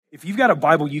If you've got a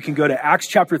Bible, you can go to Acts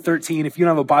chapter 13. If you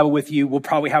don't have a Bible with you, we'll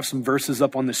probably have some verses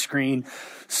up on the screen.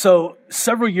 So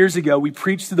several years ago, we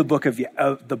preached through the book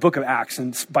of Acts.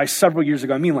 And by several years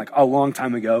ago, I mean like a long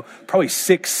time ago, probably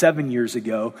 6-7 years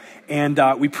ago. And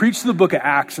we preached through the book of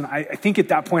Acts. And I think at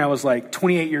that point I was like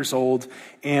 28 years old.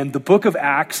 And the book of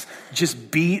Acts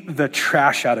just beat the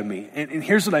trash out of me. And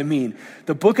here's what I mean.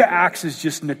 The book of Acts is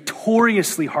just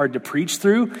notoriously hard to preach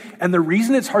through. And the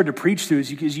reason it's hard to preach through is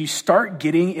because you start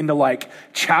getting into like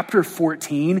chapter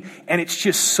 14, and it's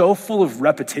just so full of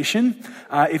repetition.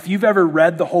 If you've ever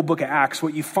read the whole book of Acts,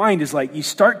 what you find is like you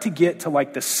start to get to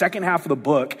like the second half of the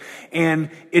book,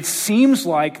 and it seems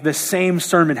like the same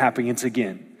sermon happens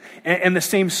again. And the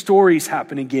same stories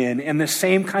happen again, and the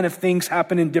same kind of things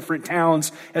happen in different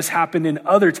towns as happened in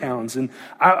other towns. And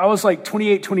I was like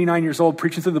 28, 29 years old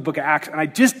preaching through the book of Acts, and I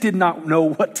just did not know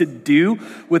what to do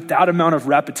with that amount of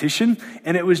repetition.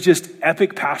 And it was just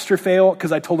epic pastor fail,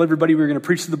 because I told everybody we were going to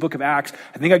preach through the book of Acts.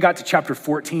 I think I got to chapter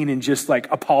 14 and just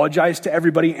like apologized to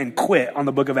everybody and quit on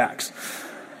the book of Acts.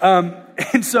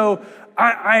 And so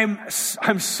I'm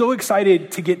so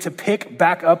excited to get to pick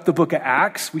back up the book of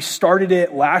Acts. We started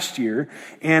it last year,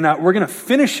 and we're going to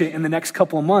finish it in the next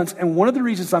couple of months. And one of the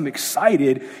reasons I'm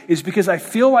excited is because I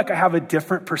feel like I have a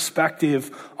different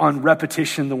perspective on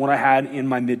repetition than what I had in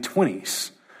my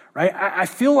mid-20s. Right? I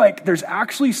feel like there's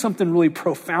actually something really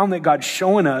profound that God's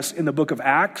showing us in the book of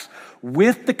Acts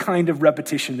with the kind of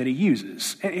repetition that he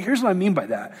uses. And here's what I mean by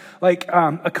that. Like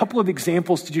a couple of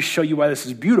examples to just show you why this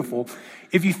is beautiful.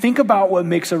 If you think about what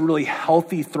makes a really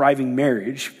healthy, thriving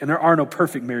marriage, and there are no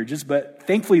perfect marriages, but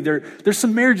thankfully there's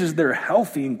some marriages that are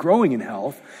healthy and growing in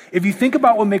health. If you think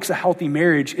about what makes a healthy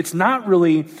marriage, it's not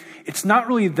really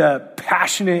the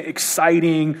passionate,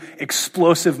 exciting,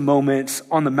 explosive moments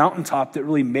on the mountaintop that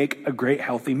really make a great,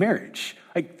 healthy marriage.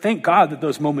 Like, thank God that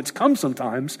those moments come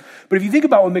sometimes. But if you think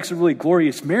about what makes a really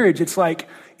glorious marriage, it's like,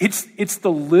 it's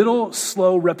the little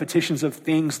slow repetitions of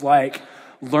things like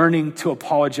learning to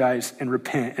apologize and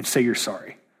repent and say you're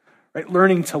sorry, right?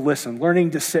 Learning to listen, learning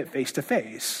to sit face to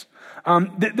face.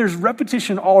 There's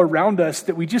repetition all around us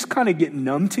that we just kind of get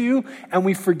numb to, and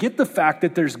we forget the fact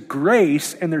that there's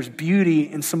grace and there's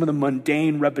beauty in some of the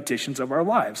mundane repetitions of our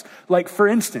lives. Like, for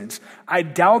instance, I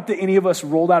doubt that any of us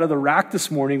rolled out of the rack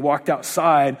this morning, walked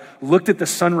outside, looked at the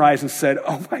sunrise and said,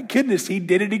 oh my goodness, he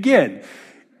did it again.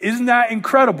 Isn't that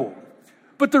incredible?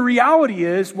 But the reality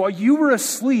is, while you were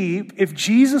asleep, if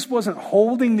Jesus wasn't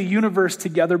holding the universe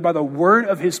together by the word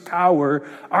of his power,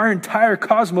 our entire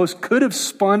cosmos could have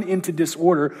spun into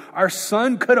disorder. Our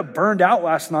sun could have burned out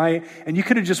last night, and you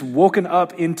could have just woken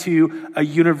up into a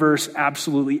universe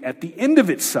absolutely at the end of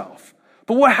itself.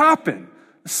 But what happened?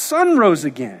 The sun rose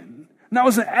again. And that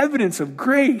was an evidence of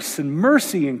grace and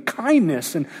mercy and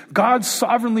kindness and God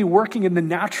sovereignly working in the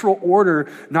natural order,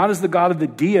 not as the God of the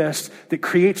deist that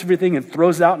creates everything and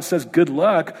throws out and says good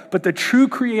luck, but the true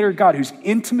creator God who's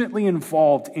intimately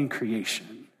involved in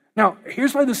creation. Now,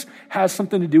 here's why this has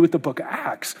something to do with the book of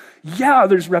Acts. Yeah,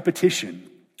 there's repetition.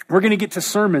 We're going to get to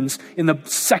sermons in the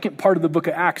second part of the book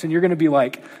of Acts, and you're going to be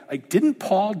like, didn't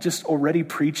Paul just already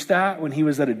preach that when he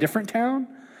was at a different town?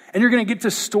 And you're going to get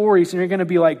to stories and you're going to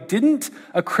be like, didn't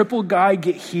a crippled guy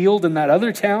get healed in that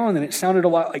other town? And it sounded a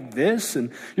lot like this. And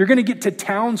you're going to get to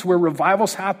towns where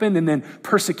revivals happen and then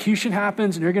persecution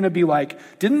happens. And you're going to be like,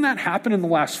 didn't that happen in the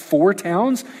last 4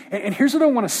 towns? And here's what I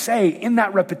want to say. In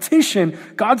that repetition,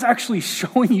 God's actually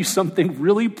showing you something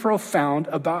really profound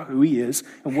about who he is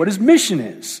and what his mission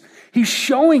is. He's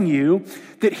showing you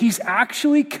that he's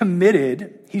actually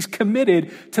committed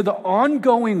to the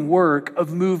ongoing work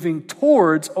of moving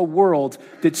towards a world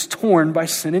that's torn by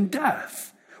sin and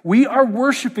death. We are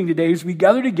worshiping today as we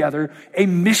gather together a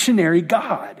missionary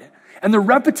God. And the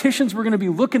repetitions we're going to be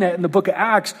looking at in the book of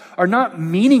Acts are not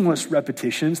meaningless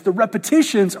repetitions. The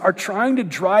repetitions are trying to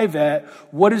drive at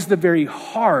what is the very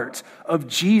heart of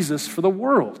Jesus for the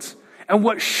world. And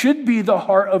what should be the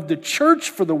heart of the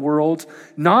church for the world,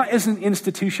 not as an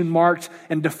institution marked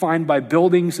and defined by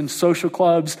buildings and social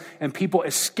clubs and people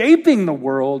escaping the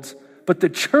world, but the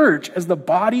church as the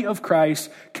body of Christ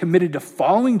committed to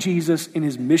following Jesus in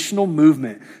his missional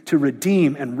movement to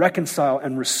redeem and reconcile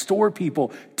and restore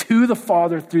people to the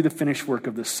Father through the finished work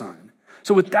of the Son.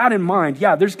 So with that in mind,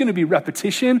 yeah, there's going to be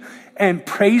repetition, and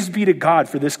praise be to God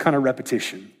for this kind of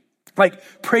repetition.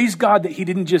 Like, praise God that he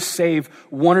didn't just save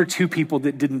 1 or 2 people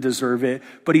that didn't deserve it,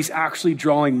 but he's actually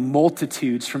drawing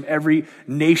multitudes from every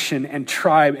nation and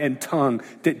tribe and tongue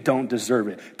that don't deserve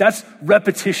it. That's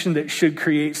repetition that should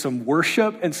create some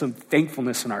worship and some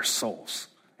thankfulness in our souls.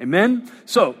 Amen?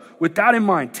 So with that in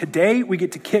mind, today we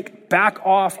get to kick back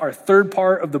off our third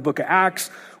part of the book of Acts.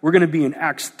 We're going to be in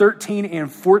Acts 13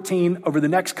 and 14 over the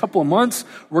next couple of months.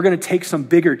 We're going to take some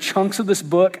bigger chunks of this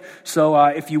book. So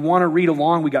if you want to read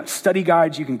along, we got study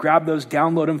guides. You can grab those,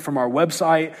 download them from our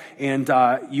website, and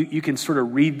you can sort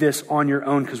of read this on your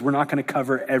own because we're not going to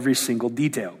cover every single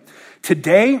detail.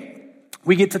 Today,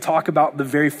 we get to talk about the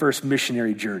very first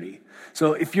missionary journey.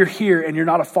 So if you're here and you're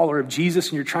not a follower of Jesus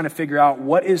and you're trying to figure out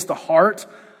what is the heart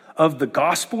of the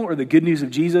gospel or the good news of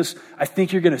Jesus, I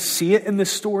think you're going to see it in this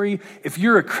story. If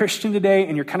you're a Christian today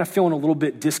and you're kind of feeling a little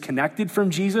bit disconnected from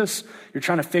Jesus, you're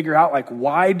trying to figure out like,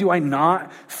 why do I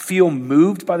not feel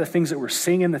moved by the things that we're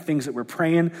singing, the things that we're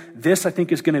praying? This, I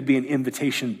think, is going to be an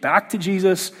invitation back to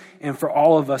Jesus. And for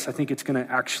all of us, I think it's going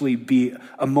to actually be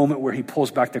a moment where he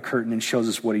pulls back the curtain and shows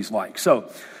us what he's like.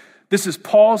 So this is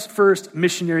Paul's first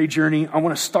missionary journey. I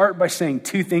want to start by saying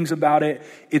two things about it.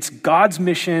 It's God's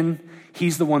mission.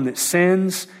 He's the one that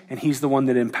sends, and he's the one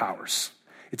that empowers.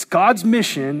 It's God's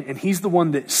mission, and he's the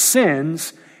one that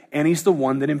sends, and he's the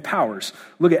one that empowers.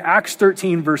 Look at Acts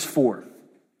 13, verse 4.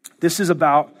 This is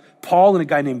about Paul and a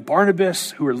guy named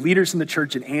Barnabas, who are leaders in the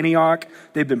church in Antioch.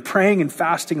 They've been praying and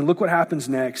fasting, and look what happens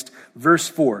next. Verse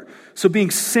 4. So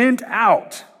being sent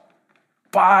out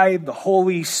by the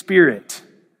Holy Spirit,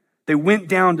 they went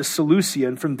down to Seleucia,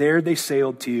 and from there they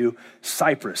sailed to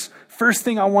Cyprus. First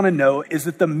thing I want to know is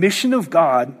that the mission of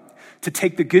God to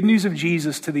take the good news of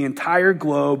Jesus to the entire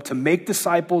globe, to make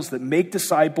disciples that make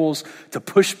disciples, to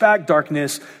push back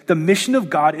darkness, the mission of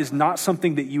God is not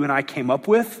something that you and I came up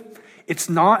with. It's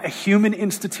not a human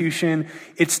institution.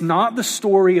 It's not the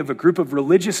story of a group of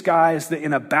religious guys that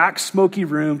in a back smoky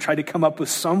room tried to come up with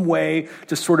some way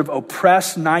to sort of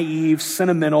oppress naive,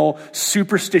 sentimental,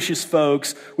 superstitious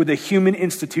folks with a human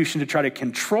institution to try to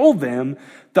control them.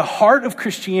 The heart of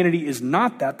Christianity is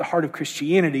not that. The heart of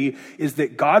Christianity is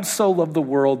that God so loved the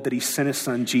world that he sent his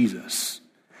son Jesus.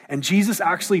 And Jesus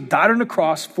actually died on the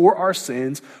cross for our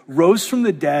sins, rose from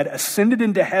the dead, ascended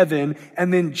into heaven,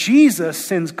 and then Jesus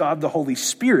sends God the Holy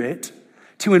Spirit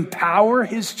to empower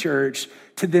his church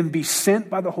to then be sent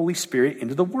by the Holy Spirit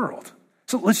into the world.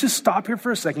 So let's just stop here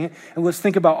for a second and let's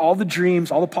think about all the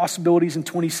dreams, all the possibilities in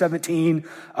 2017,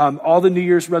 all the New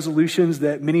Year's resolutions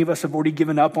that many of us have already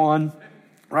given up on.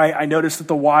 Right? I noticed that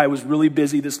the Y was really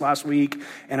busy this last week,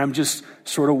 and I'm just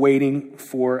sort of waiting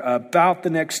for about the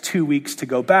next 2 weeks to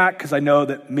go back because I know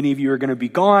that many of you are going to be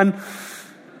gone.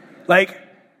 Like,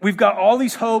 we've got all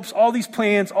these hopes, all these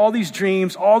plans, all these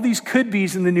dreams, all these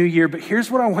could-bes in the new year, but here's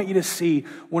what I want you to see.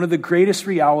 One of the greatest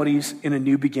realities in a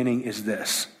new beginning is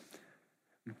this.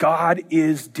 God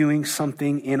is doing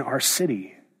something in our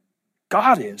city.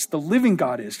 God is, the living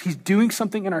God is. He's doing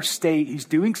something in our state. He's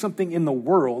doing something in the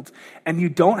world. And you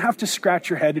don't have to scratch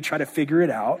your head to try to figure it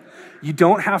out. You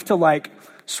don't have to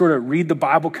sort of read the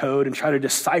Bible code and try to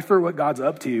decipher what God's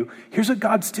up to. Here's what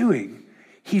God's doing.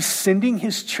 He's sending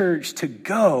his church to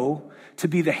go to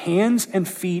be the hands and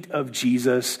feet of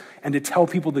Jesus and to tell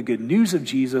people the good news of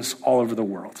Jesus all over the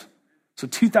world. So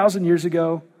 2,000 years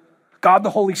ago, God the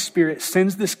Holy Spirit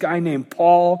sends this guy named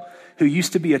Paul, who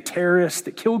used to be a terrorist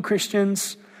that killed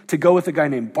Christians, to go with a guy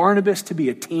named Barnabas to be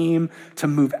a team, to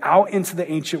move out into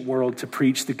the ancient world to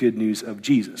preach the good news of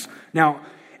Jesus. Now,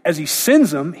 as he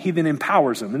sends them, he then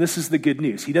empowers them. And this is the good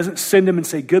news. He doesn't send them and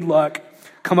say, good luck,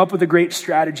 come up with a great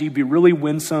strategy, be really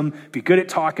winsome, be good at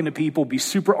talking to people, be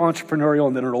super entrepreneurial,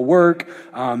 and then it'll work.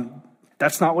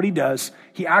 That's not what he does.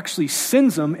 He actually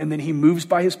sends them, and then he moves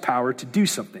by his power to do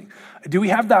something. Do we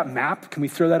have that map? Can we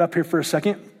throw that up here for a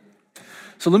second?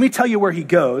 So let me tell you where he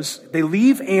goes. They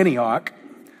leave Antioch.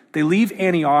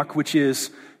 Which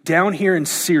is down here in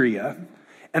Syria,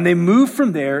 and they move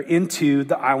from there into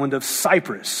the island of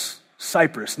Cyprus.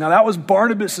 Now that was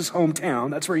Barnabas' hometown.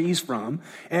 That's where he's from.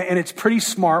 And it's pretty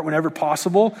smart whenever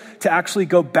possible to actually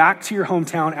go back to your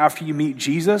hometown after you meet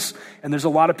Jesus. And there's a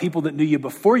lot of people that knew you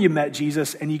before you met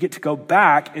Jesus, and you get to go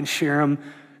back and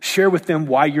share with them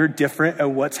why you're different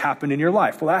and what's happened in your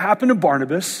life. Well, that happened to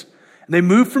Barnabas. And they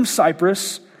moved from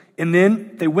Cyprus, and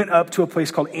then they went up to a place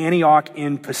called Antioch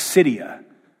in Pisidia.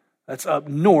 That's up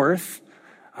north.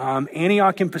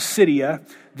 Antioch in Pisidia.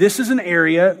 This is an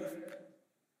area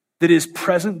that is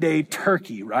present-day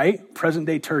Turkey, right?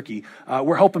 Present-day Turkey.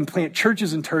 We're helping plant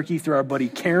churches in Turkey through our buddy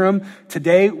Karim.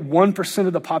 Today, 1%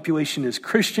 of the population is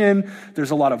Christian.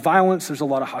 There's a lot of violence. There's a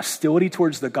lot of hostility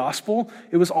towards the gospel.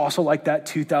 It was also like that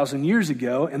 2,000 years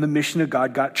ago, and the mission of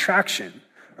God got traction.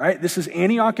 Right? This is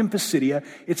Antioch in Pisidia.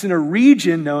 It's in a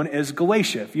region known as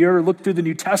Galatia. If you ever look through the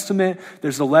New Testament,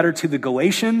 there's a letter to the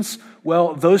Galatians.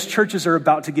 Well, those churches are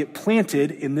about to get planted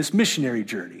in this missionary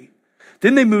journey.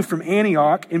 Then they move from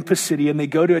Antioch in Pisidia and they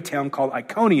go to a town called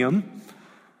Iconium.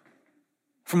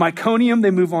 From Iconium,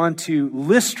 they move on to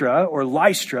Lystra or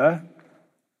Lystra.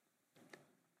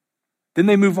 Then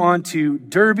they move on to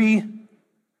Derbe.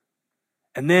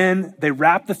 And then they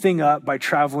wrap the thing up by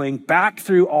traveling back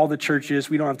through all the churches.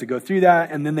 We don't have to go through that.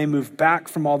 And then they move back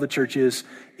from all the churches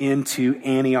into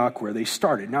Antioch where they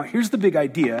started. Now, here's the big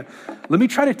idea. Let me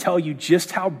try to tell you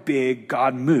just how big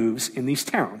God moves in these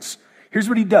towns. Here's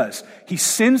what he does. He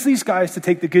sends these guys to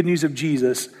take the good news of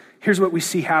Jesus. Here's what we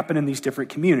see happen in these different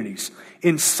communities.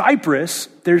 In Cyprus,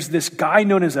 there's this guy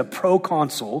known as a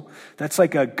proconsul. That's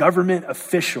like a government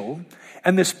official.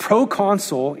 And this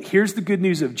proconsul hears the good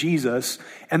news of Jesus,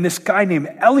 and this guy named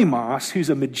Elymas,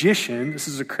 who's a magician, this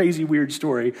is a crazy, weird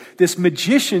story. This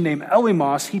magician named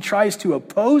Elymas, he tries to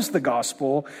oppose the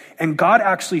gospel, and God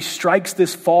actually strikes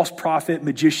this false prophet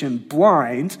magician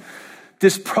blind.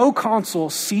 This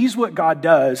proconsul sees what God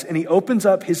does, and he opens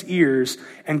up his ears,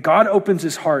 and God opens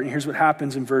his heart. And here's what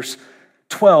happens in verse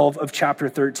 12 of chapter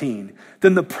 13.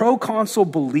 Then the proconsul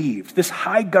believed, this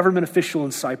high government official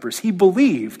in Cyprus, he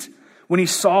believed when he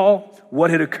saw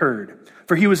what had occurred,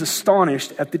 for he was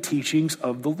astonished at the teachings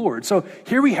of the Lord. So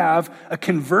here we have a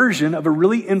conversion of a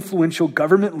really influential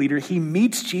government leader. He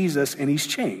meets Jesus and he's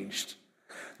changed.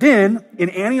 Then in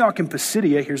Antioch and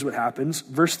Pisidia, here's what happens.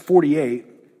 Verse 48,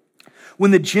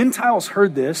 when the Gentiles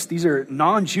heard this, these are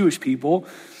non-Jewish people,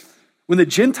 when the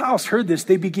Gentiles heard this,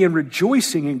 they began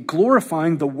rejoicing and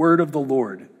glorifying the word of the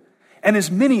Lord. And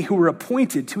as many who were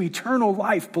appointed to eternal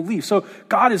life believed. So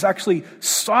God is actually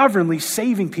sovereignly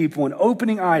saving people and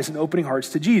opening eyes and opening hearts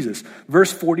to Jesus.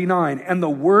 Verse 49, and the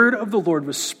word of the Lord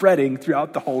was spreading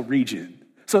throughout the whole region.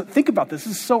 So think about this.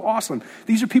 This is so awesome.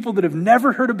 These are people that have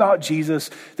never heard about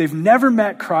Jesus. They've never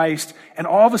met Christ. And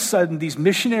all of a sudden, these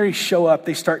missionaries show up.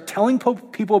 They start telling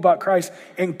people about Christ.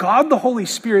 And God, the Holy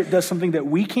Spirit, does something that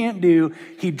we can't do.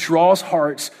 He draws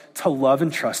hearts to love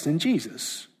and trust in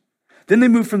Jesus. Then they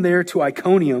move from there to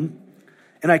Iconium.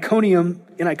 In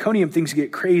Iconium, things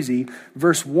get crazy.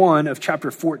 Verse 1 of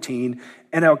chapter 14.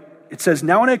 And it says,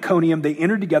 now in Iconium, they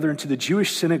entered together into the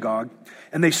Jewish synagogue,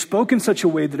 and they spoke in such a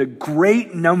way that a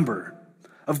great number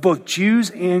of both Jews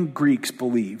and Greeks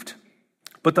believed.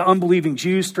 But the unbelieving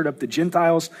Jews stirred up the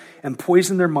Gentiles and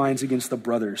poisoned their minds against the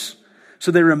brothers.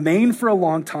 So they remained for a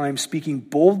long time, speaking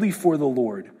boldly for the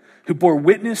Lord, who bore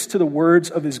witness to the words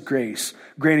of his grace,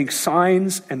 granting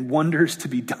signs and wonders to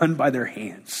be done by their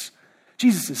hands.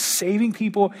 Jesus is saving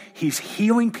people. He's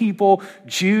healing people.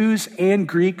 Jews and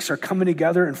Greeks are coming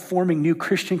together and forming new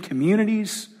Christian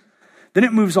communities. Then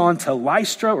it moves on to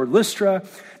Lystra or Lystra.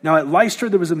 Now at Lystra,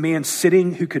 there was a man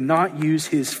sitting who could not use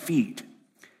his feet.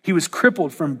 He was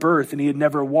crippled from birth and he had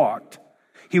never walked.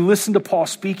 He listened to Paul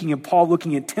speaking, and Paul,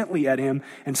 looking intently at him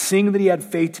and seeing that he had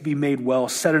faith to be made well,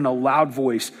 said in a loud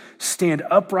voice, stand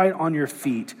upright on your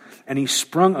feet. And he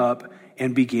sprung up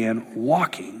and began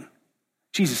walking.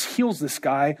 Jesus heals this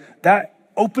guy. That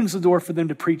opens the door for them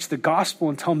to preach the gospel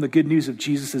and tell them the good news of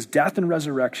Jesus' death and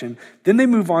resurrection. Then they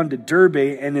move on to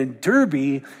Derbe, and in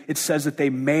Derbe, it says that they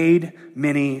made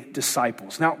many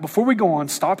disciples. Now, before we go on,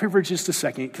 stop here for just a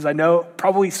second, because I know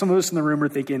probably some of us in the room are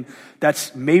thinking,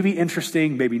 that's maybe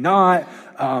interesting, maybe not.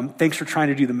 Thanks for trying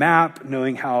to do the map,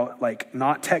 knowing how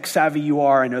not tech savvy you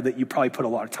are. I know that you probably put a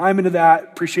lot of time into that.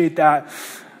 Appreciate that.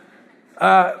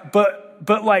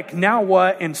 But now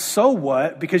what and so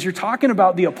what? Because you're talking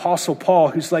about the Apostle Paul,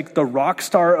 who's like the rock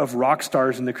star of rock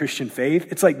stars in the Christian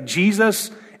faith. It's like Jesus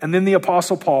and then the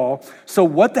Apostle Paul. So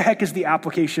what the heck is the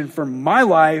application for my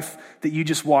life that you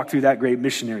just walked through that great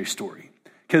missionary story?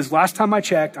 Because last time I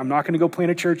checked, I'm not going to go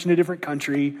plant a church in a different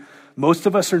country. Most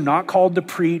of us are not called to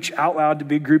preach out loud to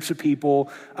big groups of people.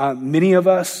 Many of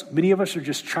us are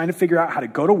just trying to figure out how to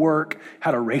go to work,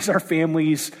 how to raise our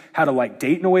families, how to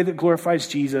date in a way that glorifies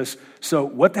Jesus. So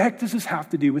what the heck does this have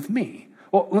to do with me?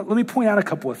 Well, let me point out a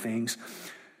couple of things.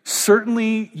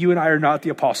 Certainly, you and I are not the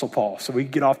Apostle Paul, so we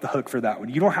can get off the hook for that one.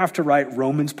 You don't have to write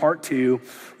Romans part 2.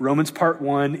 Romans part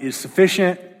 1 is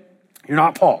sufficient. You're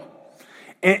not Paul.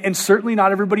 And certainly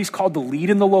not everybody's called to lead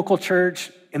in the local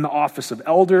church in the office of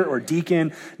elder or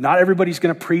deacon. Not everybody's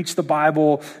going to preach the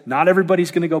Bible. Not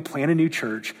everybody's going to go plant a new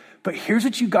church. But here's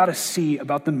what you got to see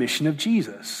about the mission of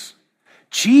Jesus.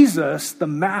 Jesus, the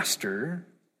master,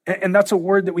 and that's a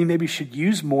word that we maybe should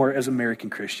use more as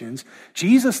American Christians.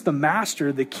 Jesus, the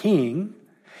master, the king,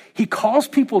 he calls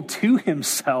people to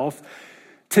himself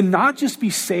to not just be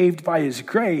saved by his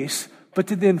grace, but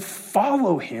to then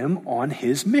follow him on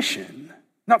his mission.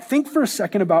 Now think for a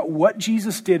second about what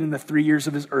Jesus did in the 3 years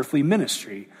of his earthly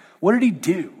ministry. What did he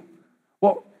do?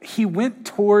 Well, he went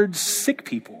towards sick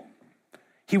people.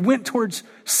 He went towards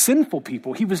sinful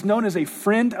people. He was known as a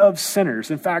friend of sinners.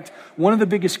 In fact, one of the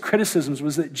biggest criticisms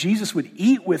was that Jesus would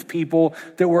eat with people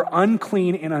that were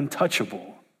unclean and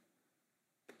untouchable.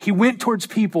 He went towards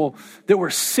people that were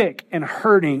sick and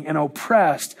hurting and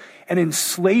oppressed and in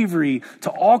slavery to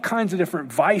all kinds of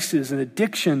different vices and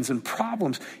addictions and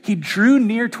problems. He drew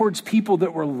near towards people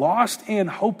that were lost and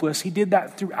hopeless. He did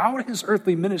that throughout his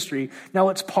earthly ministry. Now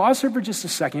let's pause here for just a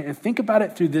second and think about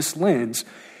it through this lens.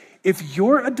 If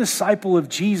you're a disciple of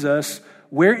Jesus,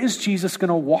 where is Jesus going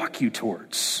to walk you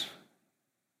towards?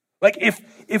 Like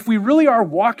if we really are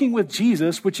walking with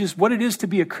Jesus, which is what it is to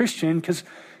be a Christian, because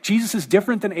Jesus is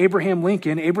different than Abraham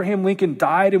Lincoln. Abraham Lincoln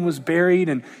died and was buried,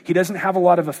 and he doesn't have a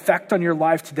lot of effect on your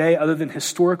life today other than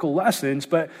historical lessons.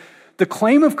 But the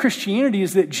claim of Christianity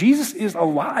is that Jesus is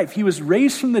alive. He was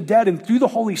raised from the dead, and through the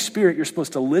Holy Spirit, you're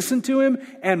supposed to listen to him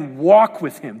and walk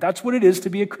with him. That's what it is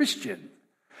to be a Christian.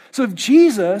 So if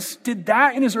Jesus did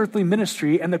that in his earthly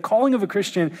ministry, and the calling of a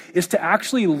Christian is to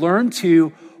actually learn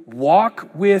to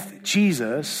walk with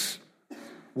Jesus,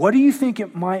 what do you think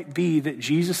it might be that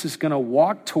Jesus is going to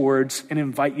walk towards and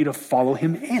invite you to follow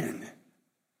him in?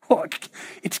 Look,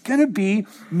 it's going to be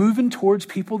moving towards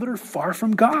people that are far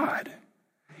from God.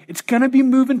 It's going to be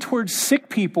moving towards sick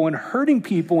people and hurting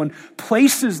people and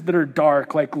places that are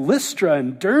dark like Lystra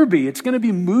and Derbe. It's going to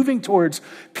be moving towards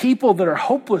people that are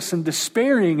hopeless and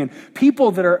despairing and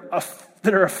people that are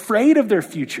afraid of their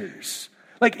futures.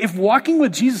 Like if walking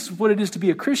with Jesus is what it is to be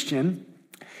a Christian,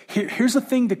 here's a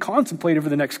thing to contemplate over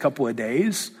the next couple of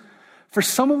days. For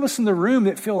some of us in the room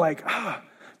that feel like,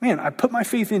 man, I put my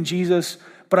faith in Jesus,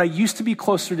 but I used to be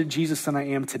closer to Jesus than I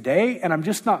am today, and I'm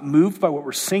just not moved by what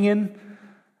we're singing.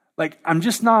 Like, I'm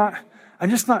just not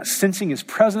sensing his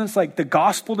presence. Like, the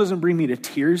gospel doesn't bring me to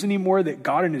tears anymore, that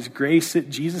God in his grace sent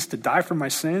Jesus to die for my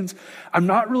sins. I'm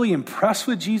not really impressed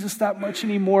with Jesus that much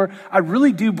anymore. I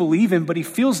really do believe him, but he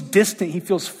feels distant. He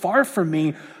feels far from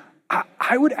me.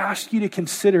 I would ask you to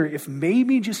consider if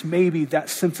maybe, just maybe, that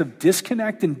sense of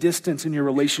disconnect and distance in your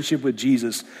relationship with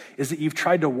Jesus is that you've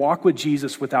tried to walk with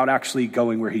Jesus without actually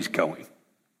going where he's going.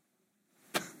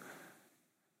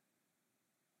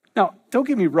 Now, don't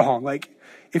get me wrong. Like,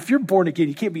 if you're born again,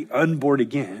 you can't be unborn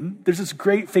again. There's this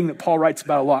great thing that Paul writes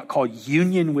about a lot called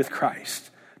union with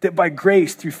Christ. That by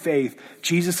grace, through faith,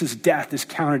 Jesus' death is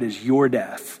counted as your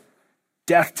death.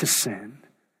 Death to sin.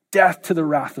 Death to the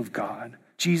wrath of God.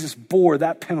 Jesus bore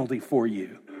that penalty for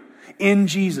you. In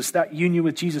Jesus, that union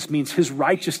with Jesus means his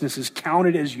righteousness is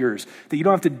counted as yours. That you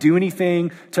don't have to do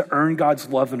anything to earn God's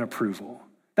love and approval.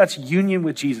 That's union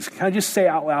with Jesus. Can I just say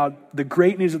out loud, the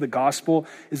great news of the gospel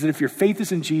is that if your faith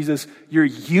is in Jesus, your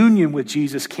union with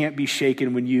Jesus can't be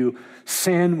shaken when you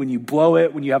sin, when you blow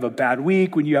it, when you have a bad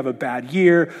week, when you have a bad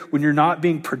year, when you're not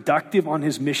being productive on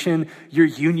his mission. Your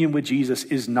union with Jesus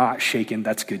is not shaken.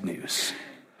 That's good news.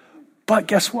 But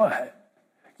guess what?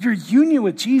 Your union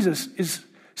with Jesus is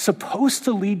supposed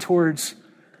to lead towards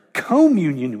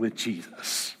communion with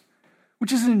Jesus,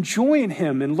 which is enjoying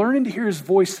him and learning to hear his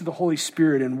voice through the Holy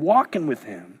Spirit and walking with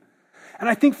him. And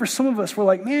I think for some of us, we're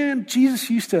like, man, Jesus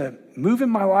used to move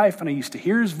in my life and I used to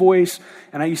hear his voice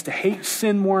and I used to hate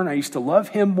sin more and I used to love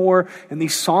him more. And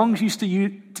these songs he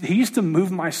used to move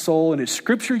my soul and his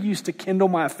scripture used to kindle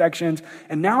my affections.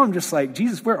 And now I'm just like,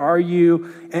 Jesus, where are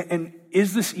you? And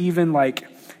is this even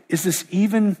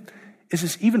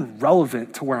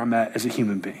relevant to where I'm at as a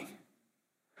human being?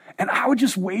 And I would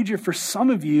just wager for some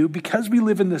of you, because we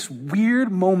live in this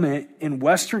weird moment in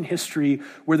Western history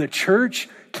where the church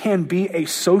can be a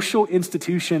social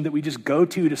institution that we just go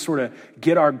to sort of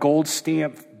get our gold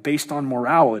stamp based on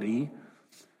morality,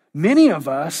 many of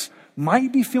us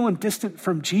might be feeling distant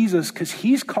from Jesus because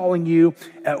he's calling you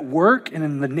at work and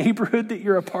in the neighborhood that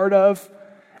you're a part of,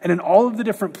 and in all of the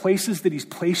different places that he's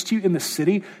placed you in the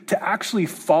city, to actually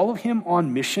follow him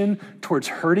on mission towards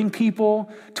hurting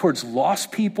people, towards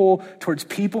lost people, towards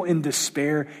people in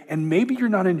despair. And maybe you're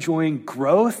not enjoying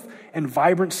growth and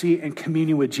vibrancy and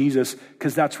communion with Jesus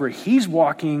because that's where he's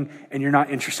walking and you're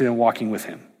not interested in walking with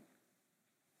him.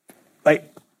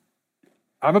 Like,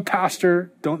 I'm a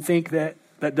pastor. Don't think that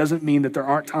doesn't mean that there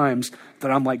aren't times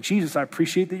that I'm like, Jesus, I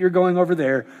appreciate that you're going over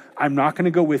there. I'm not going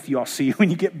to go with you. I'll see you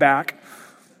when you get back.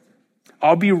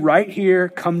 I'll be right here.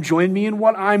 Come join me in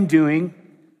what I'm doing.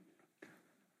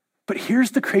 But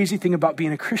here's the crazy thing about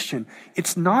being a Christian.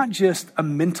 It's not just a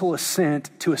mental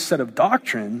assent to a set of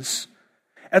doctrines.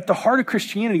 At the heart of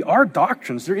Christianity are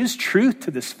doctrines. There is truth to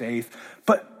this faith,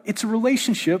 but it's a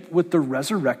relationship with the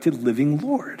resurrected living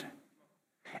Lord.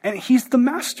 And he's the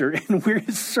master and we're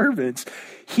his servants.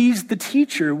 He's the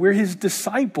teacher. We're his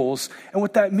disciples. And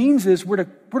what that means is we're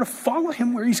to follow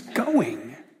him where he's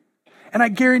going. And I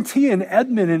guarantee in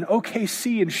Edmond and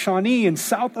OKC and Shawnee and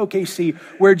South OKC,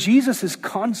 where Jesus is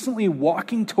constantly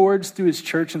walking towards through his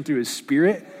church and through his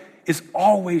spirit, is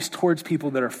always towards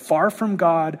people that are far from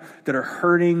God, that are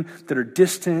hurting, that are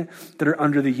distant, that are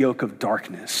under the yoke of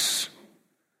darkness.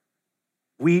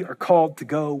 We are called to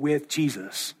go with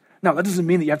Jesus. Now, that doesn't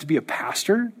mean that you have to be a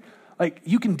pastor. Like,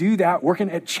 you can do that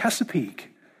working at Chesapeake.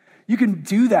 You can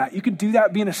do that. You can do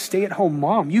that being a stay-at-home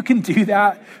mom. You can do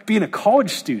that being a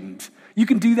college student. You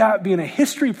can do that being a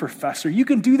history professor. You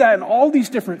can do that in all these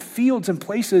different fields and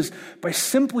places by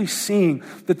simply seeing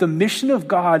that the mission of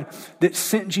God that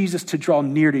sent Jesus to draw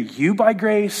near to you by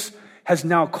grace has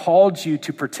now called you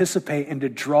to participate and to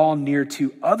draw near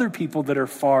to other people that are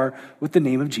far with the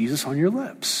name of Jesus on your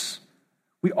lips.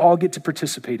 We all get to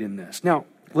participate in this. Now,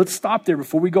 let's stop there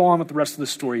before we go on with the rest of the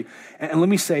story. And let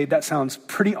me say, that sounds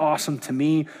pretty awesome to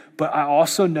me, but I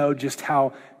also know just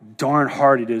how darn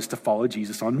hard it is to follow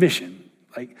Jesus on mission.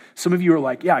 Like, some of you are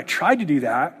like, yeah, I tried to do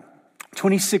that.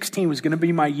 2016 was going to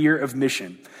be my year of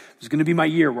mission. It was going to be my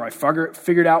year where I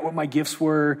figured out what my gifts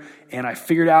were, and I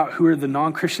figured out who are the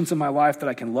non-Christians in my life that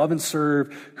I can love and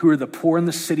serve, who are the poor in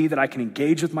the city that I can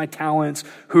engage with my talents,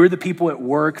 who are the people at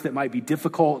work that might be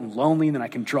difficult and lonely, and then I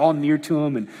can draw near to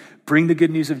them and bring the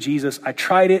good news of Jesus. I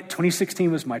tried it.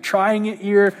 2016 was my trying it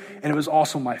year, and it was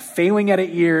also my failing at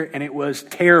it year, and it was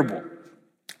terrible.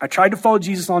 I tried to follow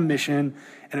Jesus on mission,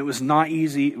 and it was not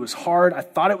easy. It was hard. I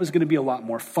thought it was going to be a lot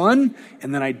more fun,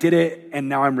 and then I did it, and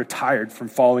now I'm retired from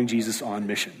following Jesus on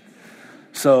mission.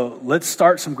 So let's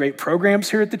start some great programs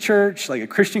here at the church, like a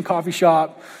Christian coffee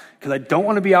shop, because I don't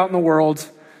want to be out in the world.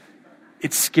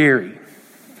 It's scary.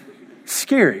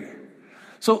 Scary.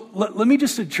 So let me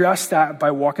just address that by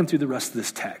walking through the rest of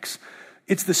this text.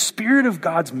 It's the spirit of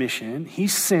God's mission. He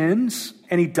sends,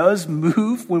 and he does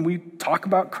move when we talk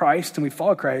about Christ and we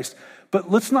follow Christ, but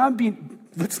let's not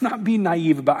be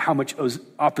naive about how much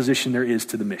opposition there is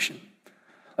to the mission.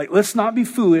 Like, let's not be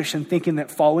foolish in thinking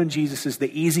that following Jesus is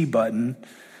the easy button.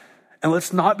 And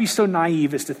let's not be so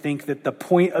naive as to think that the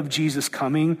point of Jesus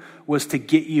coming was to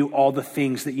get you all the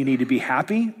things that you need to be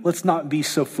happy. Let's not be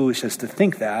so foolish as to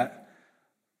think that.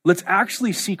 Let's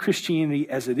actually see Christianity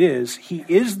as it is. He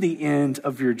is the end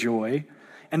of your joy.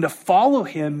 And to follow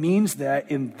him means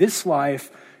that in this life,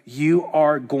 you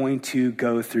are going to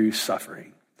go through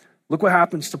suffering. Look what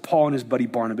happens to Paul and his buddy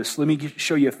Barnabas. Let me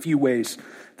show you a few ways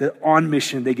that on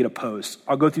mission they get opposed.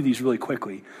 I'll go through these really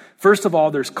quickly. First of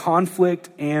all, there's conflict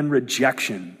and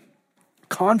rejection.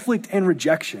 Conflict and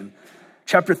rejection.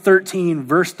 Chapter 13,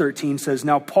 verse 13 says,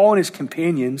 "Now Paul and his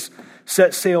companions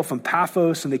set sail from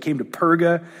Paphos, and they came to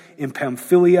Perga in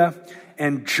Pamphylia,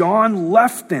 and John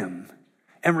left them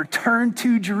and returned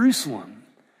to Jerusalem."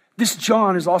 This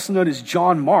John is also known as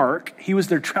John Mark. He was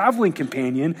their traveling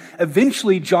companion.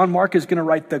 Eventually, John Mark is going to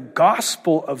write the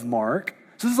Gospel of Mark.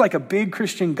 So this is like a big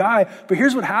Christian guy. But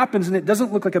here's what happens, and it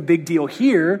doesn't look like a big deal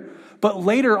here, but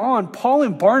later on, Paul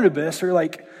and Barnabas are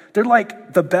like, they're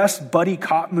like the best buddy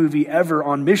cop movie ever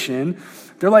on mission.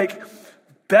 They're like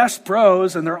best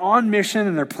bros, and they're on mission,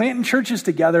 and they're planting churches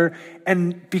together.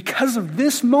 And because of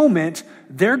this moment,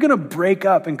 they're going to break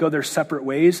up and go their separate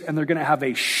ways, and they're going to have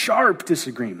a sharp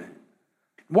disagreement.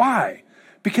 Why?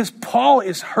 Because Paul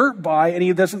is hurt by, and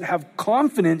he doesn't have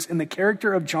confidence in the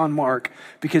character of John Mark,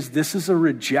 because this is a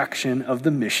rejection of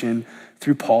the mission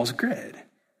through Paul's grid.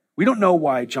 We don't know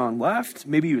why John left.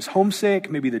 Maybe he was homesick.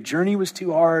 Maybe the journey was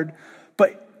too hard.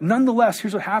 But nonetheless,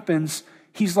 here's what happens.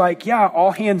 He's like, yeah,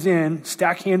 all hands in,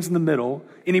 stack hands in the middle.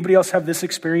 Anybody else have this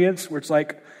experience where it's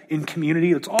like in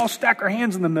community, let's all stack our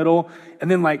hands in the middle.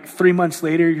 And then like 3 months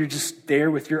later, you're just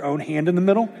there with your own hand in the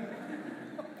middle.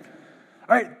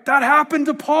 All right, that happened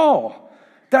to Paul.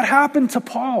 That happened to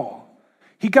Paul.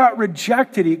 He got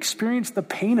rejected. He experienced the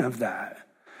pain of that.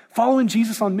 Following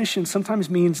Jesus on mission sometimes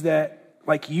means that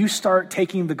like you start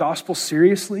taking the gospel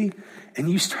seriously and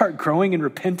you start growing in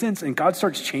repentance and God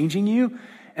starts changing you.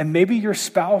 And maybe your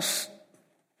spouse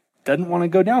doesn't want to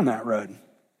go down that road.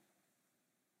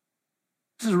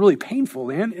 This is really painful,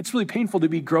 man. It's really painful to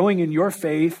be growing in your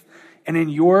faith and in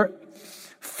your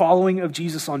following of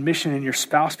Jesus on mission, and your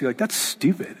spouse be like, that's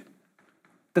stupid.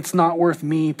 That's not worth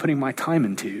me putting my time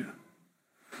into.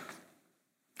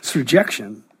 It's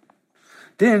rejection.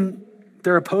 Then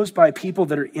they're opposed by people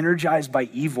that are energized by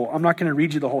evil. I'm not going to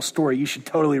read you the whole story. You should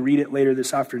totally read it later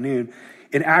this afternoon.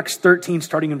 In Acts 13,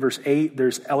 starting in verse 8,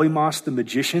 there's Elymas the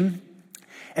magician.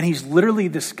 And he's literally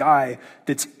this guy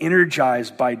that's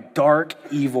energized by dark,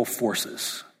 evil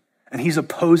forces. And he's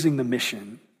opposing the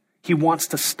mission. He wants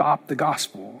to stop the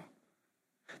gospel.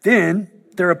 Then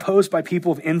They're opposed by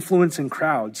people of influence and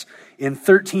crowds. In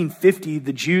 1350,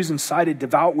 the Jews incited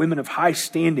devout women of high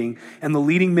standing, and the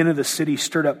leading men of the city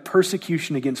stirred up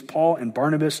persecution against Paul and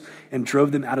Barnabas and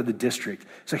drove them out of the district.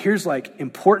 So here's like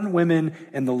important women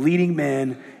and the leading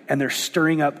men, and they're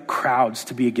stirring up crowds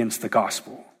to be against the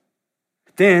gospel.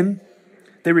 Then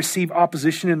they receive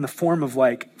opposition in the form of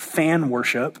like fan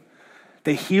worship.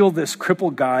 They heal this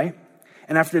crippled guy,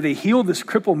 and after they heal this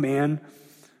crippled man,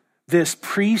 this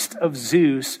priest of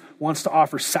Zeus wants to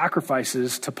offer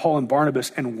sacrifices to Paul and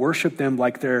Barnabas and worship them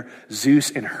like they're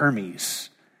Zeus and Hermes.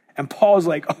 And Paul is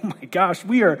like, oh my gosh,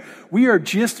 we are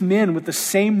just men with the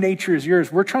same nature as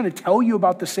yours. We're trying to tell you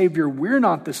about the Savior. We're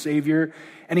not the Savior.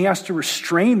 And he has to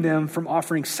restrain them from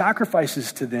offering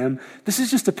sacrifices to them. This is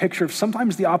just a picture of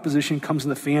sometimes the opposition comes in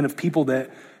the form of people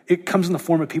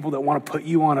that want to put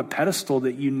you on a pedestal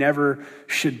that you never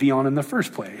should be on in the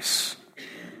first place.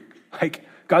 Like,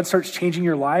 God starts changing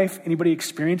your life. Anybody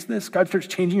experience this? God starts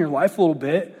changing your life a little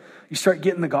bit. You start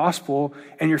getting the gospel,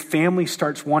 and your family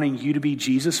starts wanting you to be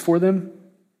Jesus for them.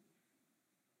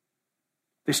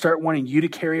 They start wanting you to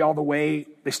carry all the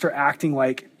weight. They start acting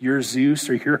like you're Zeus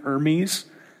or you're Hermes.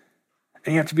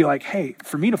 And you have to be like, hey,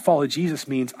 for me to follow Jesus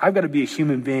means I've got to be a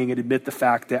human being and admit the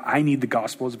fact that I need the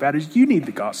gospel as bad as you need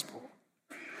the gospel.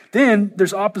 Then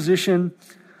there's opposition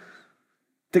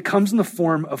that comes in the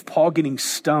form of Paul getting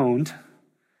stoned.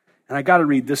 And I got to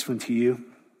read this one to you.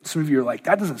 Some of you are like,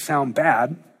 that doesn't sound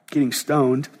bad, getting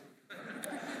stoned.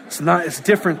 It's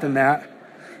different than that.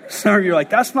 Some of you are like,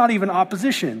 that's not even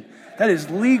opposition. That is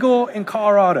legal in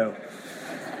Colorado.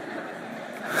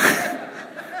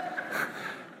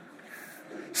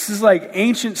 This is like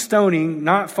ancient stoning,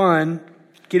 not fun,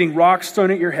 getting rocks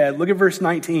thrown at your head. Look at verse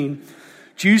 19.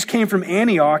 Jews came from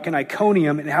Antioch and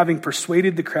Iconium, and having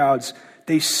persuaded the crowds,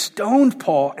 they stoned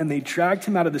Paul and they dragged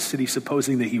him out of the city,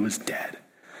 supposing that he was dead.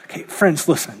 Okay, friends,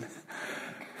 listen.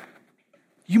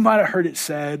 You might have heard it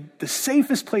said, the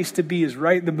safest place to be is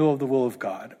right in the middle of the will of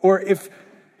God. Or if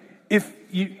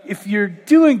you're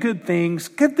doing good things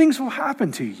will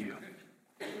happen to you.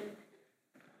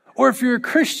 Or if you're a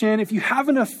Christian, if you have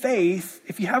enough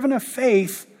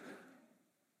faith,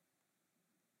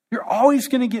 you're always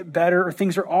going to get better, or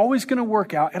things are always going to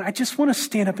work out. And I just want to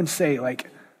stand up and say, like,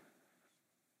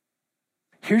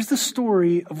 here's the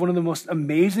story of one of the most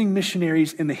amazing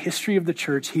missionaries in the history of the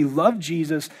church. He loved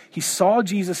Jesus. He saw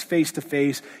Jesus face to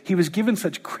face. He was given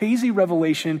such crazy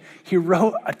revelation. He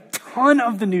wrote a ton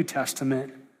of the New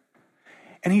Testament.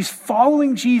 And he's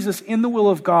following Jesus in the will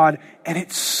of God. And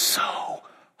it's so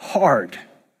hard.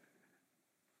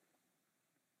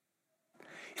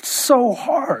 It's so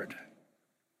hard.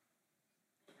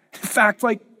 In fact,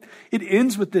 like, it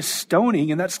ends with this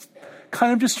stoning, and that's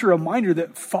kind of just a reminder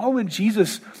that following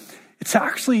Jesus, it's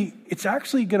actually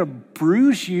going to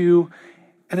bruise you,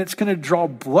 and it's going to draw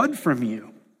blood from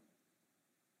you.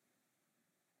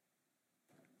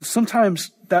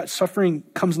 Sometimes that suffering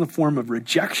comes in the form of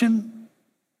rejection.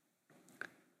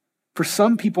 For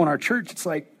some people in our church, it's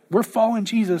like we're following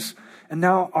Jesus, and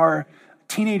now our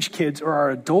teenage kids or our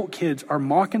adult kids are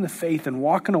mocking the faith and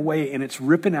walking away, and it's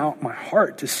ripping out my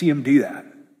heart to see them do that.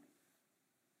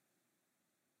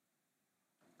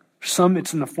 For some,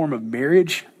 it's in the form of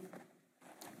marriage.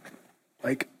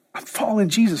 Like, I'm following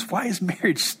Jesus. Why is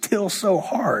marriage still so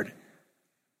hard?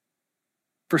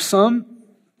 For some,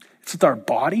 it's with our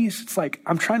bodies. It's like,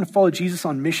 I'm trying to follow Jesus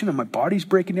on mission and my body's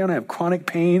breaking down. I have chronic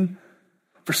pain.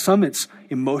 For some, it's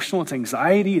emotional. It's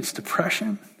anxiety. It's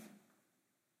depression.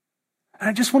 And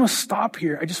I just want to stop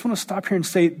here. And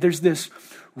say there's this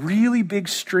really big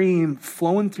stream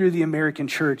flowing through the American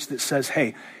church that says,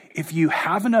 hey, if you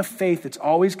have enough faith, it's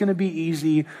always going to be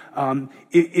easy.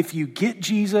 If you get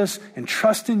Jesus and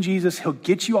trust in Jesus, he'll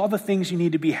get you all the things you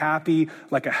need to be happy,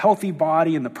 like a healthy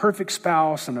body and the perfect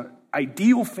spouse and an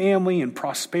ideal family and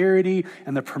prosperity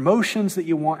and the promotions that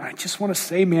you want. And I just want to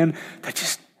say, man, that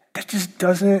just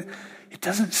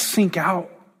doesn't sink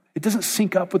out. It doesn't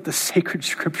sync up with the sacred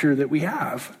scripture that we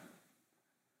have.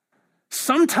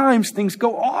 Sometimes things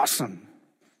go awesome.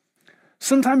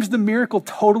 Sometimes the miracle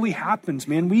totally happens,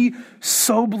 man. We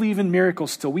so believe in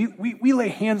miracles still. We lay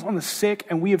hands on the sick,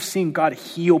 and we have seen God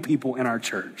heal people in our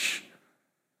church.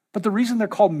 But the reason they're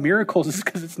called miracles is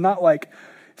because it's not like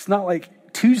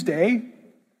Tuesday.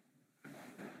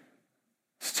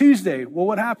 It's Tuesday. Well,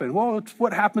 what happened? Well, it's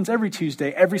what happens every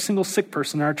Tuesday. Every single sick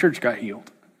person in our church got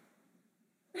healed.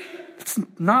 It's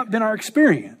not been our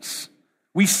experience.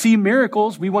 We see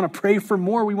miracles. We want to pray for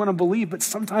more. We want to believe, but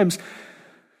sometimes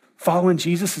following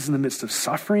Jesus is in the midst of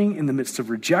suffering, in the midst of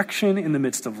rejection, in the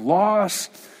midst of loss.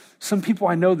 Some people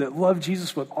I know that love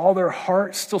Jesus with all their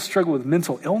heart still struggle with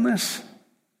mental illness.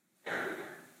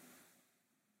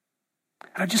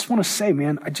 And I just want to say,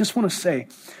 man,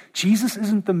 Jesus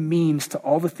isn't the means to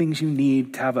all the things you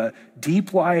need to have a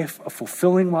deep life, a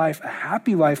fulfilling life, a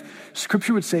happy life.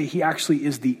 Scripture would say he actually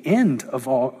is the end of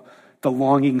all the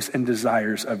longings and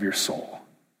desires of your soul.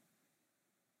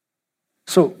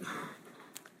 So,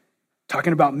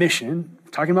 talking about mission,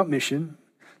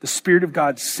 the Spirit of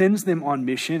God sends them on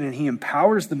mission and he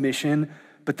empowers the mission,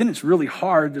 but then it's really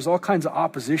hard. There's all kinds of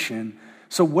opposition.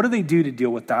 So what do they do to deal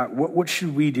with that? What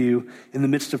should we do in the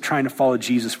midst of trying to follow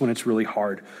Jesus when it's really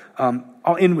hard?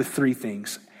 I'll end with 3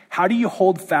 things. How do you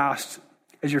hold fast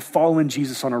as you're following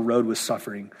Jesus on a road with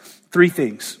suffering? 3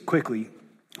 things, quickly.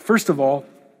 First of all,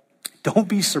 don't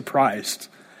be surprised.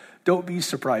 Don't be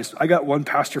surprised. I got one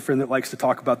pastor friend that likes to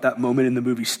talk about that moment in the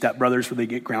movie Step Brothers where they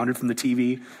get grounded from the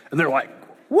TV. And they're like,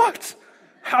 what?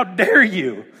 How dare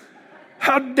you?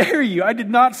 How dare you? I did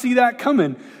not see that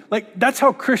coming. Like, that's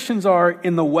how Christians are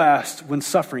in the West when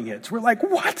suffering hits. We're like,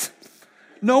 what?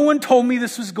 No one told me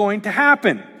this was going to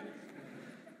happen.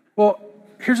 Well,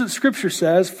 here's what Scripture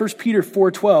says, 1 Peter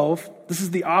 4:12. This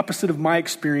is the opposite of my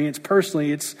experience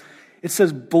personally. It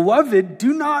says, beloved,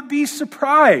 do not be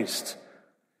surprised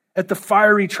at the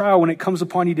fiery trial when it comes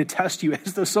upon you to test you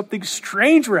as though something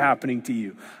strange were happening to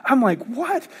you. I'm like,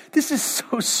 what? This is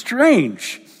so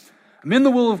strange. I'm in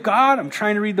the will of God. I'm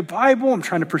trying to read the Bible. I'm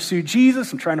trying to pursue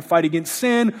Jesus. I'm trying to fight against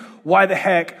sin. Why the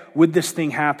heck would this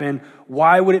thing happen?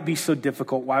 Why would it be so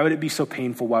difficult? Why would it be so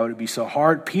painful? Why would it be so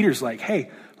hard? Peter's like, hey,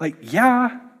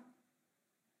 yeah,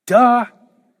 duh.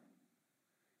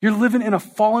 You're living in a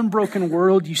fallen, broken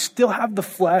world. You still have the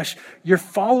flesh. You're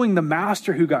following the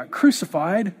master who got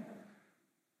crucified.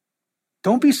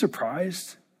 Don't be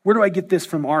surprised. Where do I get this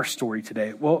from our story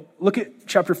today? Well, look at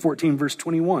chapter 14, verse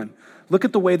 21. Look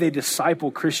at the way they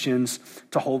disciple Christians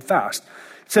to hold fast.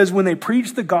 It says, when they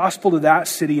preached the gospel to that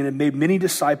city and had made many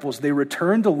disciples, they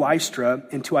returned to Lystra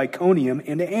and to Iconium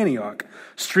and to Antioch,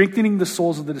 strengthening the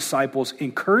souls of the disciples,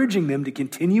 encouraging them to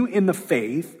continue in the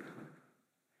faith,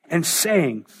 and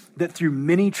saying that through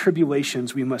many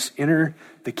tribulations we must enter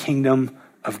the kingdom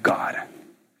of God.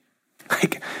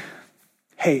 Like,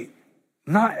 hey,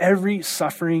 not every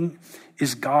suffering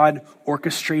is God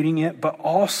orchestrating it, but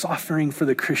all suffering for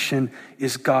the Christian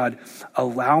is God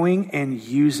allowing and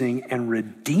using and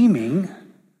redeeming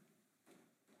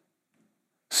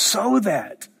so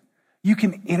that you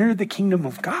can enter the kingdom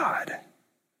of God.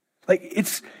 Like,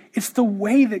 it's the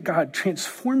way that God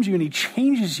transforms you and he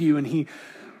changes you and he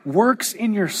works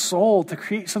in your soul to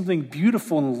create something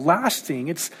beautiful and lasting.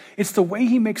 It's the way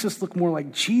he makes us look more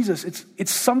like Jesus.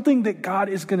 It's something that God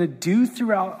is going to do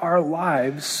throughout our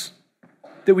lives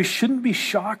that we shouldn't be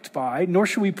shocked by, nor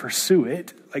should we pursue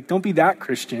it. Like, don't be that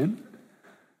Christian.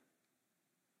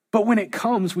 But when it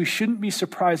comes, we shouldn't be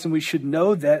surprised, and we should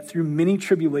know that through many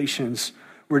tribulations,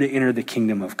 we're to enter the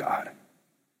kingdom of God.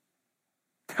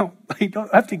 Now, you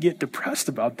don't have to get depressed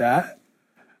about that.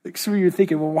 Like, so you're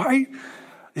thinking, well, why?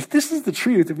 If this is the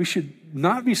truth, if we should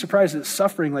not be surprised at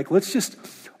suffering, like, let's just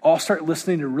all start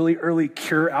listening to really early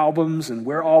Cure albums and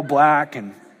wear all black,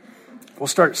 and we'll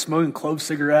start smoking clove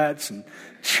cigarettes and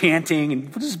chanting, and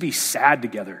we'll just be sad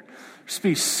together. Just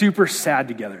be super sad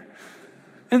together.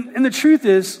 And the truth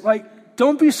is, like,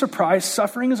 don't be surprised.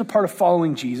 Suffering is a part of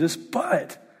following Jesus,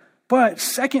 but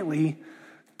secondly,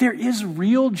 there is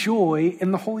real joy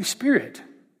in the Holy Spirit.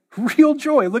 Real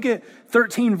joy. Look at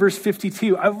 13, verse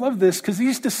 52. I love this because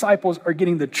these disciples are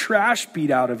getting the trash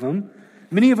beat out of them.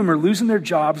 Many of them are losing their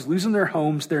jobs, losing their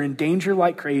homes. They're in danger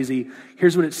like crazy.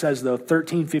 Here's what it says, though,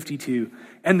 13:52.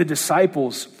 And the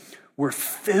disciples were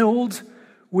filled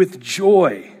with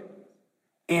joy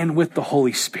and with the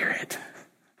Holy Spirit.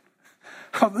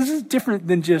 Oh, this is different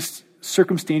than just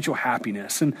circumstantial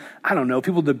happiness. And I don't know,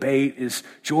 people debate, is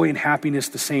joy and happiness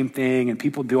the same thing? And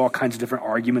people do all kinds of different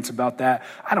arguments about that.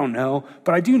 I don't know,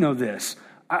 but I do know this.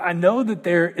 I know that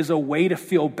there is a way to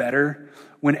feel better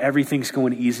when everything's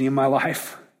going easy in my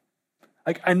life.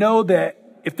 Like, I know that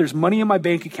if there's money in my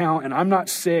bank account and I'm not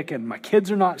sick and my kids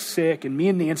are not sick and me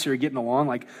and Nancy are getting along,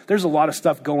 like, there's a lot of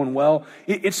stuff going well.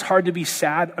 It's hard to be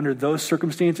sad under those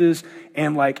circumstances.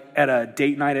 And like at a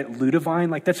date night at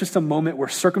Ludivine, like, that's just a moment where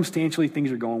circumstantially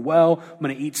things are going well. I'm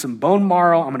going to eat some bone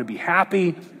marrow. I'm going to be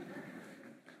happy.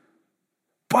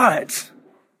 But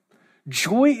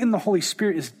joy in the Holy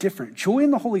Spirit is different. Joy in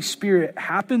the Holy Spirit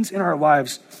happens in our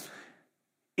lives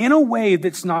in a way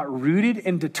that's not rooted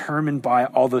and determined by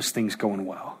all those things going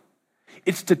well.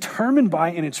 It's determined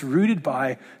by and it's rooted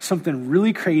by something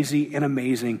really crazy and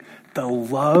amazing, the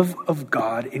love of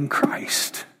God in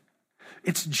Christ.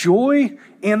 It's joy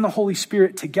and the Holy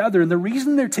Spirit together. And the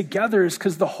reason they're together is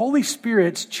because the Holy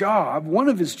Spirit's job, one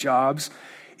of his jobs,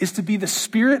 is to be the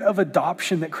spirit of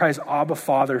adoption that cries, Abba,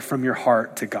 Father, from your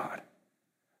heart to God.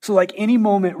 So like any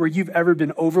moment where you've ever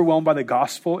been overwhelmed by the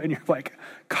gospel and you're like,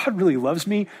 God really loves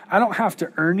me. I don't have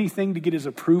to earn anything to get his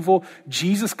approval.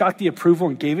 Jesus got the approval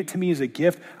and gave it to me as a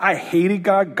gift. I hated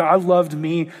God. God loved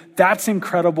me. That's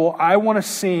incredible. I want to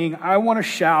sing. I want to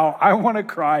shout. I want to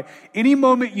cry. Any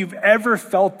moment you've ever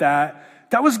felt that,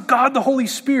 that was God, the Holy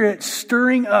Spirit,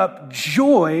 stirring up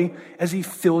joy as he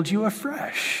filled you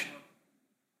afresh.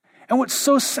 And what's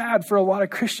so sad for a lot of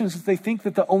Christians is they think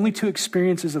that the only two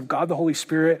experiences of God, the Holy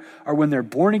Spirit, are when they're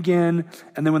born again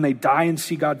and then when they die and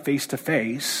see God face to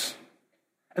face.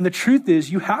 And the truth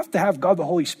is, you have to have God, the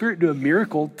Holy Spirit, do a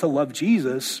miracle to love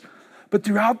Jesus. But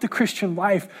throughout the Christian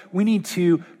life, we need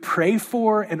to pray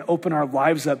for and open our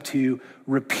lives up to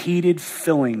repeated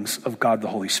fillings of God, the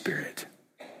Holy Spirit.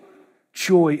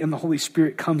 Joy in the Holy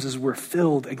Spirit comes as we're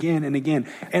filled again and again.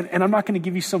 And I'm not going to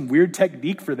give you some weird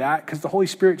technique for that because the Holy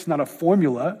Spirit's not a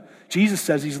formula. Jesus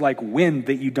says he's like wind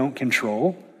that you don't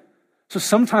control. So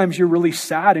sometimes you're really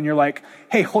sad and you're like,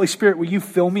 hey, Holy Spirit, will you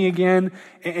fill me again?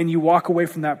 And you walk away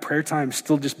from that prayer time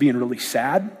still just being really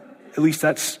sad. At least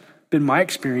that's been my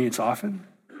experience often.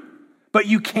 But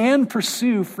you can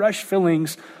pursue fresh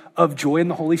fillings of joy in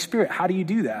the Holy Spirit. How do you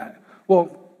do that?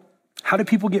 Well, how do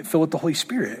people get filled with the Holy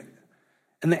Spirit?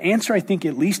 And the answer, I think,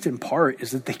 at least in part,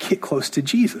 is that they get close to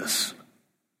Jesus.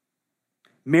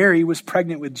 Mary was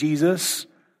pregnant with Jesus.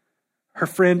 Her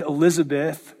friend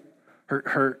Elizabeth,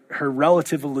 her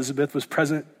relative Elizabeth, was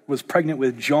pregnant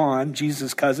with John,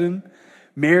 Jesus' cousin.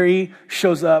 Mary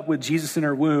shows up with Jesus in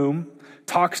her womb,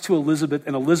 talks to Elizabeth,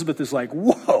 and Elizabeth is like,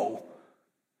 whoa,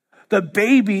 the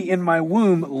baby in my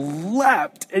womb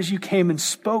leapt as you came and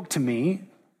spoke to me.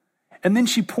 And then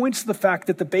she points to the fact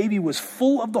that the baby was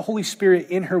full of the Holy Spirit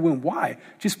in her womb. Why?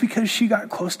 Just because she got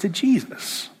close to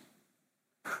Jesus.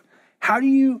 How do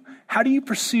you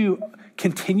pursue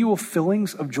continual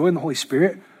fillings of joy in the Holy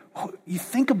Spirit? Well, you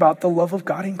think about the love of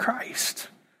God in Christ.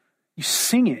 You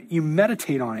sing it, you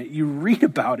meditate on it, you read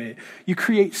about it, you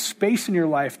create space in your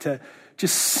life to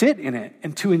just sit in it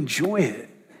and to enjoy it.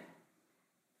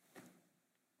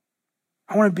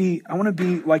 I want to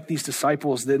be like these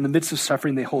disciples that in the midst of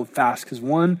suffering, they hold fast. Because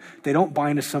one, they don't buy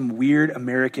into some weird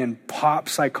American pop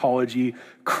psychology,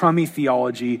 crummy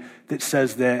theology that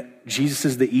says that Jesus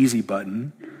is the easy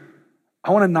button.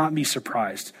 I want to not be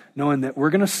surprised knowing that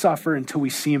we're going to suffer until we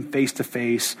see him face to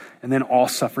face and then all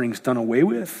suffering's done away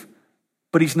with,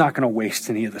 but he's not going to waste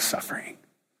any of the suffering.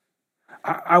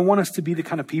 I want us to be the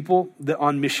kind of people that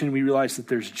on mission, we realize that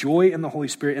there's joy in the Holy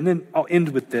Spirit. And then I'll end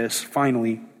with this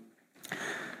finally.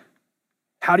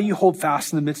 How do you hold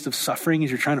fast in the midst of suffering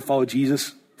as you're trying to follow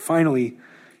Jesus? Finally,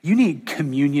 you need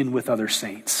communion with other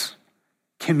saints.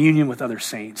 Communion with other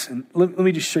saints. And let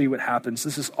me just show you what happens.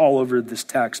 This is all over this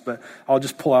text, but I'll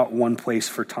just pull out one place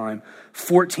for time.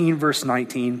 14 verse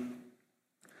 19.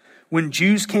 When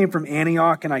Jews came from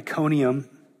Antioch and Iconium,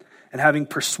 and having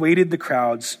persuaded the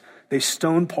crowds, they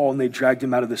stoned Paul and they dragged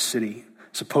him out of the city,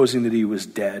 supposing that he was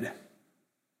dead.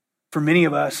 For many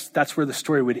of us, that's where the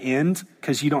story would end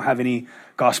because you don't have any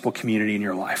gospel community in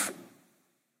your life.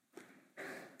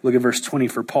 Look at verse 20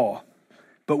 for Paul.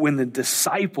 But when the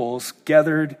disciples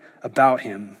gathered about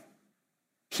him,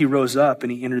 he rose up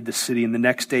and he entered the city. And the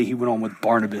next day he went on with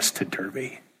Barnabas to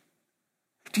Derbe.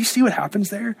 Do you see what happens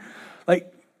there?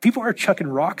 Like people are chucking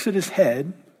rocks at his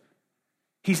head.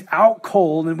 He's out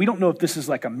cold. And we don't know if this is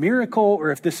like a miracle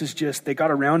or if this is just they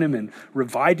got around him and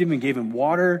revived him and gave him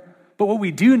water. But what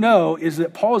we do know is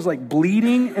that Paul is like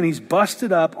bleeding and he's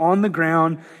busted up on the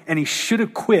ground and he should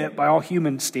have quit by all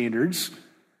human standards.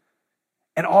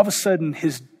 And all of a sudden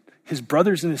his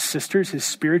brothers and his sisters, his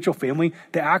spiritual family,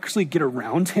 they actually get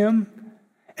around him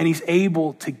and he's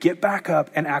able to get back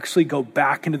up and actually go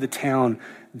back into the town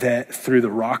that threw the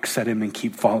rocks at him and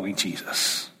keep following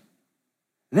Jesus.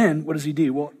 And then what does he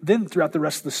do? Well, then throughout the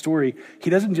rest of the story, he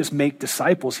doesn't just make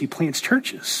disciples, he plants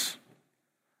churches.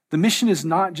 The mission is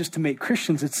not just to make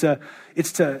Christians, it's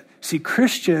to see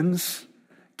Christians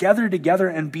gather together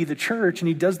and be the church. And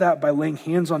he does that by laying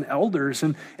hands on elders.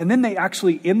 And then they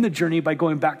actually end the journey by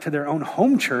going back to their own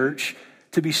home church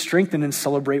to be strengthened and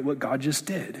celebrate what God just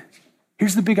did.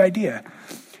 Here's the big idea.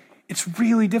 It's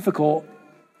really difficult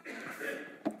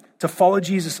to follow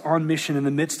Jesus on mission in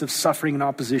the midst of suffering and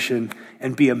opposition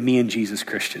and be a me and Jesus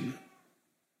Christian.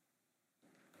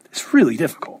 It's really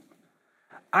difficult.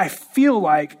 I feel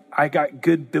like I got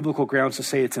good biblical grounds to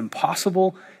say it's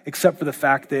impossible, except for the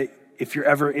fact that if you're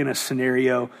ever in a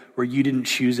scenario where you didn't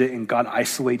choose it and God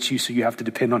isolates you so you have to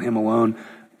depend on him alone,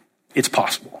 it's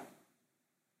possible.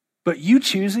 But you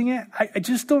choosing it, I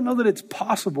just don't know that it's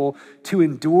possible to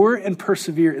endure and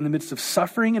persevere in the midst of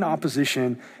suffering and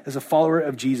opposition as a follower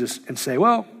of Jesus and say,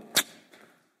 well,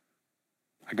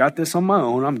 I got this on my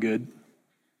own, I'm good.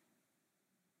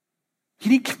 You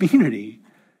need community.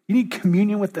 You need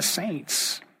communion with the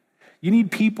saints. You need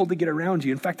people to get around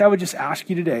you. In fact, I would just ask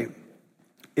you today,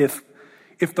 if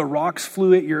the rocks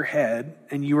flew at your head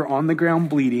and you were on the ground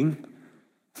bleeding,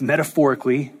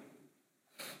 metaphorically,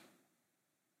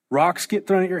 rocks get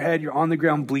thrown at your head, you're on the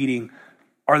ground bleeding,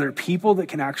 are there people that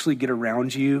can actually get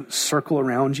around you, circle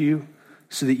around you,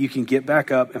 so that you can get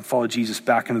back up and follow Jesus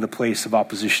back into the place of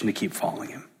opposition to keep following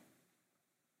him?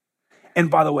 And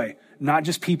by the way, not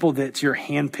just people that's your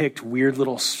handpicked weird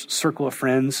little circle of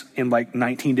friends in like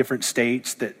 19 different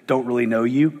states that don't really know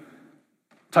you.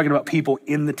 I'm talking about people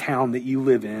in the town that you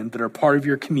live in that are part of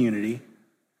your community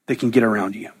that can get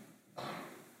around you.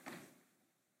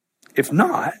 If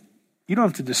not, you don't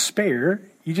have to despair.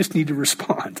 You just need to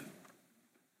respond.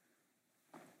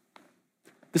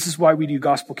 This is why we do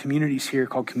gospel communities here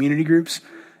called community groups.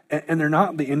 And they're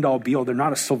not the end all be all. They're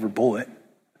not a silver bullet.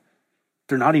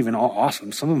 They're not even all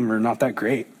awesome. Some of them are not that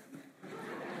great.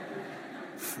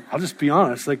 I'll just be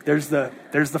honest. Like there's the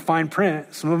fine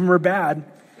print. Some of them are bad.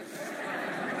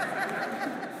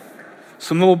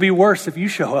 Some of them will be worse if you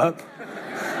show up.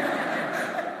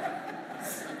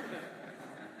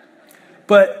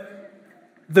 But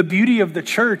the beauty of the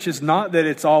church is not that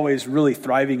it's always really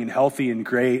thriving and healthy and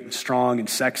great and strong and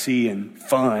sexy and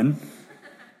fun.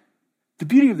 The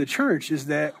beauty of the church is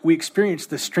that we experience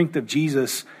the strength of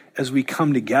Jesus as we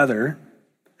come together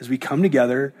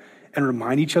and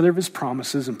remind each other of his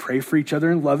promises and pray for each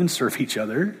other and love and serve each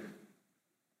other.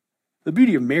 The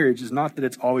beauty of marriage is not that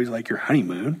it's always like your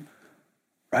honeymoon,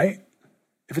 right?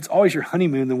 If it's always your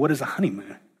honeymoon, then what is a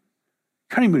honeymoon?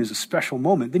 Honeymoon is a special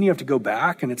moment. Then you have to go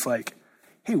back and it's like,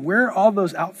 hey, where are all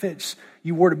those outfits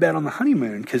you wore to bed on the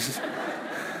honeymoon? Because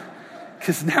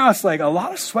now it's like a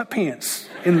lot of sweatpants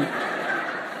in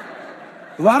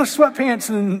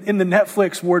the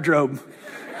Netflix wardrobe.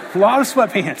 A lot of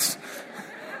sweatpants.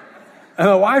 And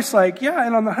my wife's like, yeah,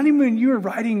 and on the honeymoon you were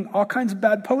writing all kinds of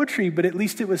bad poetry, but at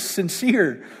least it was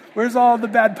sincere. Where's all the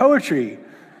bad poetry?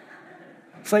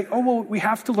 It's like, oh, well, we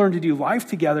have to learn to do life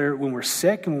together when we're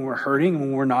sick and when we're hurting and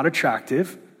when we're not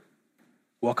attractive.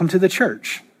 Welcome to the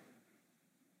church.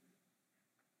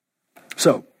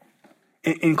 So,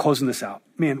 in closing this out,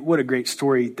 man, what a great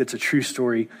story. That's a true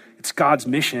story. It's God's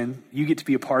mission. You get to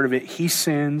be a part of it. He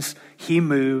sends, he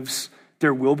moves.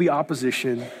 There will be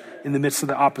opposition. In the midst of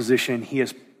the opposition, he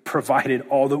has provided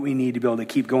all that we need to be able to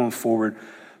keep going forward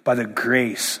by the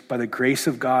grace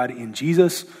of God in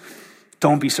Jesus.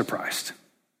 Don't be surprised.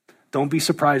 Don't be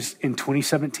surprised in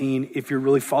 2017 if you're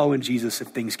really following Jesus, if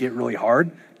things get really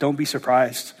hard. Don't be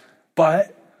surprised.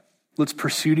 But let's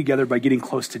pursue together by getting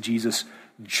close to Jesus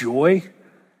joy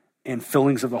and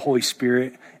fillings of the Holy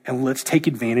Spirit, and let's take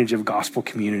advantage of gospel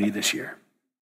community this year.